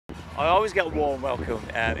I always get a warm welcome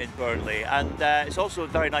in Burnley, and it's also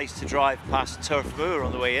very nice to drive past Turf Moor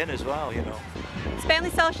on the way in as well, you know.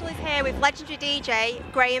 Burnley.social is here with legendary DJ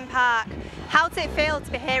Graeme Park. How does it feel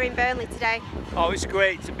to be here in Burnley today? Oh, it's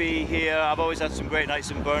great to be here. I've always had some great nights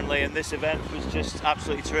in Burnley, and this event was just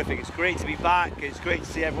absolutely terrific. It's great to be back. It's great to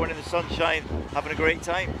see everyone in the sunshine having a great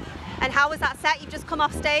time. And how was that set? You've just come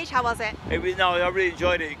off stage. How was it? No, I really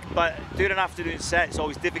enjoyed it. But doing an afternoon set is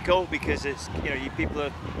always difficult because it's, you know, people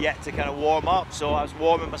are yet to kind of warm up. So I was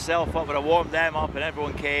warming myself up, but I warmed them up, and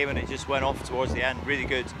everyone came, and it just went off towards the end. Really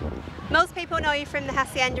good. Most people know you from the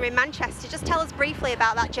Hacienda in Manchester. Just tell us briefly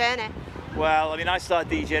about that journey. Well, I mean, I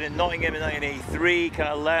started DJing in Nottingham in 1983, kind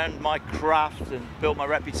of learned my craft and built my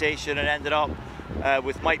reputation, and ended up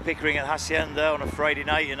with Mike Pickering at Hacienda on a Friday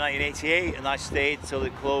night in 1988, and I stayed till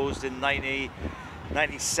it closed in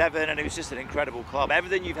 1997, and it was just an incredible club.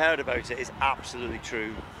 Everything you've heard about it is absolutely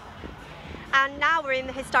true. And now we're in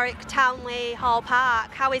the historic Townley Hall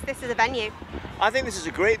Park. How is this as a venue? I think this is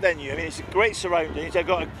a great venue. I mean, it's a great surroundings.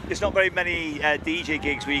 There's not very many DJ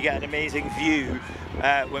gigs where you get an amazing view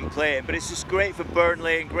when playing, but it's just great for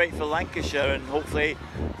Burnley and great for Lancashire, and hopefully,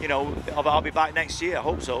 you know, I'll be back next year. I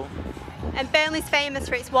hope so. And Burnley's famous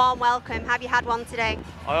for its warm welcome. Have you had one today?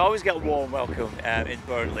 I always get a warm welcome in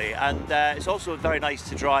Burnley, and it's also very nice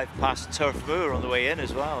to drive past Turf Moor on the way in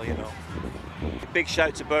as well, you know. Big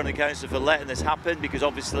shout to Burnley Council for letting this happen, because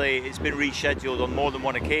obviously it's been rescheduled on more than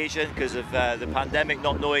one occasion because of the pandemic,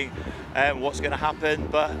 not knowing what's going to happen.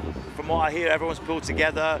 But from what I hear, everyone's pulled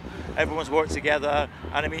together, everyone's worked together,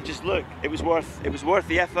 and I mean, just look, it was worth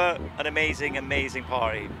the effort. An amazing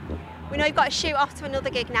party. We know you've got to shoot off to another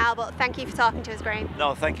gig now, but thank you for talking to us, Graeme.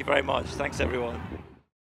 No, thank you very much. Thanks everyone.